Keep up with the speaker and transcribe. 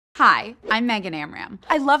Hi, I'm Megan Amram.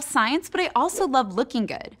 I love science, but I also love looking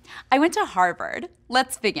good. I went to Harvard.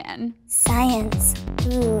 Let's begin. Science.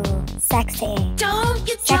 Ooh, sexy. Don't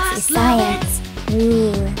you Sexy just science.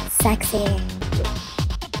 Ooh, sexy.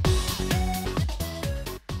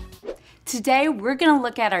 Today, we're gonna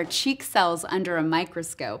look at our cheek cells under a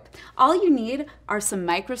microscope. All you need are some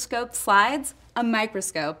microscope slides, a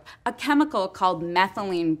microscope, a chemical called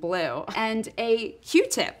methylene blue, and a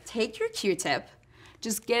Q-tip. Take your Q-tip,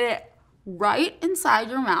 just get it right inside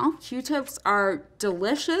your mouth. Q-tips are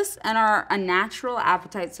delicious and are a natural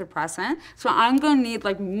appetite suppressant. So I'm gonna need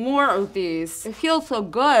like more of these. It feels so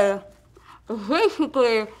good. It's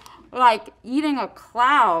basically like eating a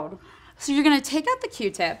cloud. So you're gonna take out the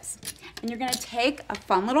Q-tips and you're gonna take a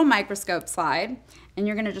fun little microscope slide and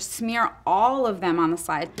you're gonna just smear all of them on the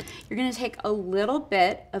slide. You're gonna take a little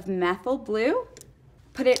bit of methyl blue,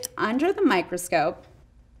 put it under the microscope,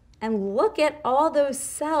 and look at all those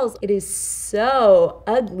cells. It is so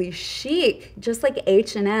ugly chic, just like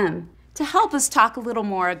H&M. To help us talk a little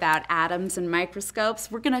more about atoms and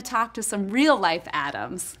microscopes, we're gonna talk to some real life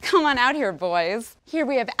atoms. Come on out here, boys. Here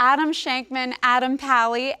we have Adam Shankman, Adam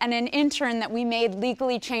Pally, and an intern that we made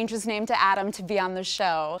legally change his name to Adam to be on the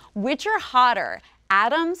show. Which are hotter,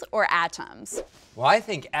 atoms or atoms? Well, I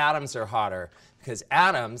think atoms are hotter because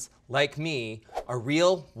atoms, like me, are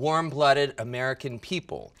real warm-blooded American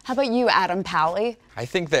people. How about you, Adam Pally? I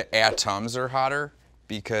think that atoms are hotter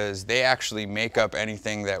because they actually make up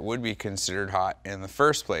anything that would be considered hot in the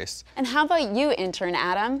first place. And how about you, intern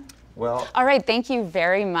Adam? Well, All right, thank you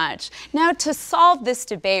very much. Now, to solve this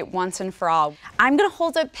debate once and for all, I'm gonna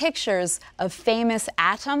hold up pictures of famous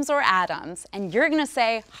atoms or atoms, and you're gonna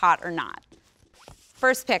say hot or not.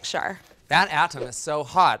 First picture. that atom is so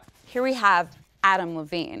hot. Here we have Adam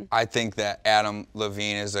Levine. I think that Adam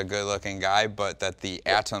Levine is a good-looking guy, but that the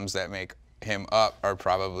atoms that make him up are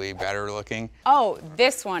probably better looking. Oh,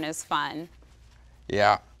 this one is fun.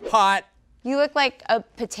 Yeah. Hot. You look like a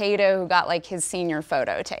potato who got like his senior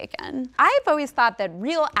photo taken. I've always thought that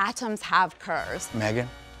real atoms have curves. Megan,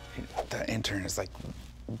 the intern is like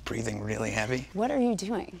breathing really heavy. What are you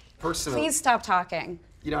doing? Personally, Please stop talking.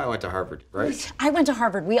 you know I went to Harvard, right? I went to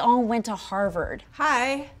Harvard. We all went to Harvard.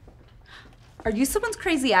 Hi. Are you someone's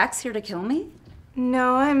crazy ex here to kill me?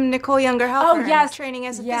 No, I'm Nicole Yunger Halpern. Oh, yes. Training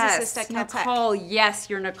as a Yes, physicist at Caltech. Nicole, yes,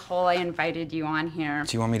 you're Nicole. I invited you on here.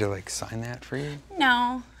 Do you want me to like sign that for you?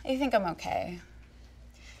 No, I think I'm okay.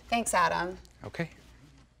 Thanks, Adam. Okay.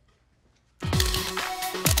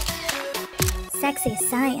 Sexy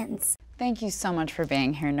science. Thank you so much for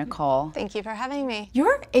being here, Nicole. Thank you for having me.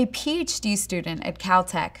 You're a PhD student at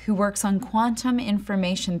Caltech who works on quantum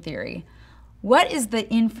information theory. What is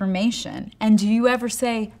the information? And do you ever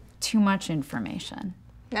say too much information?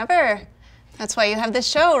 Never. That's why you have this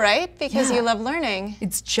show, right? Because Yeah. you love learning.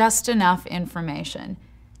 It's just enough information.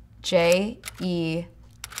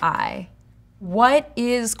 J-E-I. What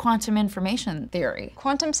is quantum information theory?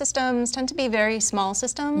 Quantum systems tend to be very small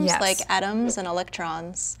systems, Yes. like atoms and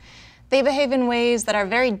electrons. They behave in ways that are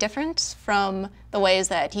very different from the ways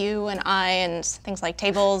that you and I and things like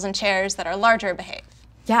tables and chairs that are larger behave.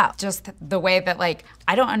 Yeah, just the way that, like,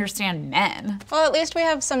 I don't understand men. Well, at least we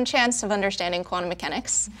have some chance of understanding quantum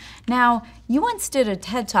mechanics. Now, you once did a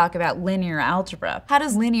TED Talk about linear algebra. How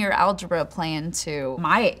does linear algebra play into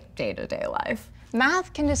my day-to-day life?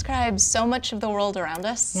 Math can describe so much of the world around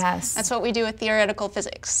us. Yes. That's what we do with theoretical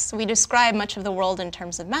physics. We describe much of the world in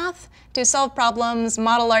terms of math to solve problems,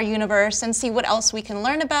 model our universe, and see what else we can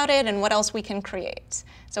learn about it and what else we can create.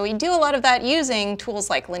 So we do a lot of that using tools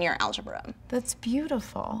like linear algebra. That's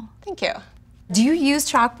beautiful. Thank you. Do you use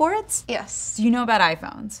chalkboards? Yes, Do you know about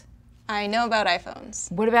iPhones? I know about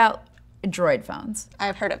iPhones. What about Droid phones?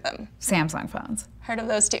 I've heard of them. Samsung phones? Heard of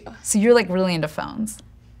those too. So you're like really into phones?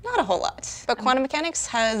 Not a whole lot, but quantum mechanics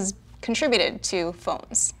has contributed to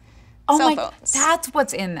phones. Oh Cell my, phones. that's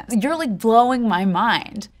what's in this. You're like blowing my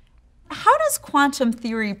mind. How does quantum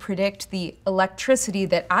theory predict the electricity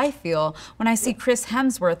that I feel when I see Chris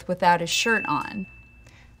Hemsworth without his shirt on?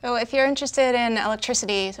 So if you're interested in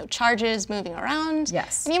electricity, so charges moving around,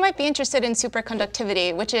 Yes. then you might be interested in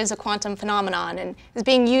superconductivity, which is a quantum phenomenon and is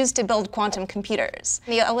being used to build quantum computers.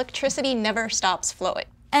 The electricity never stops flowing.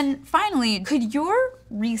 And finally, could your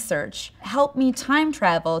research help me time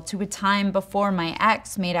travel to a time before my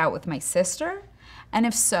ex made out with my sister? And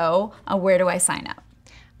if so, where do I sign up?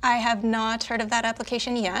 I have not heard of that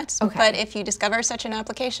application yet, but if you discover such an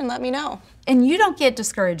application, let me know. And you don't get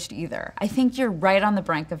discouraged either. I think you're right on the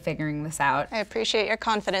brink of figuring this out. I appreciate your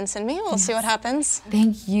confidence in me. We'll see what happens.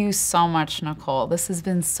 Thank you so much, Nicole. This has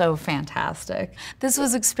been so fantastic. This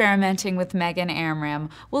was Experimenting with Megan Amram.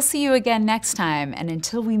 We'll see you again next time. And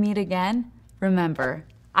until we meet again, remember,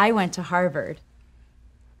 I went to Harvard.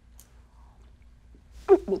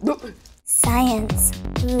 Science.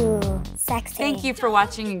 Ooh, sexy. Thank you for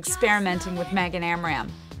watching Experimenting with Megan Amram.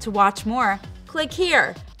 To watch more, click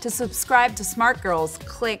here. To subscribe to Smart Girls,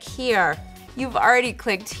 click here. You've already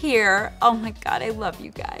clicked here. Oh my God, I love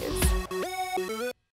you guys.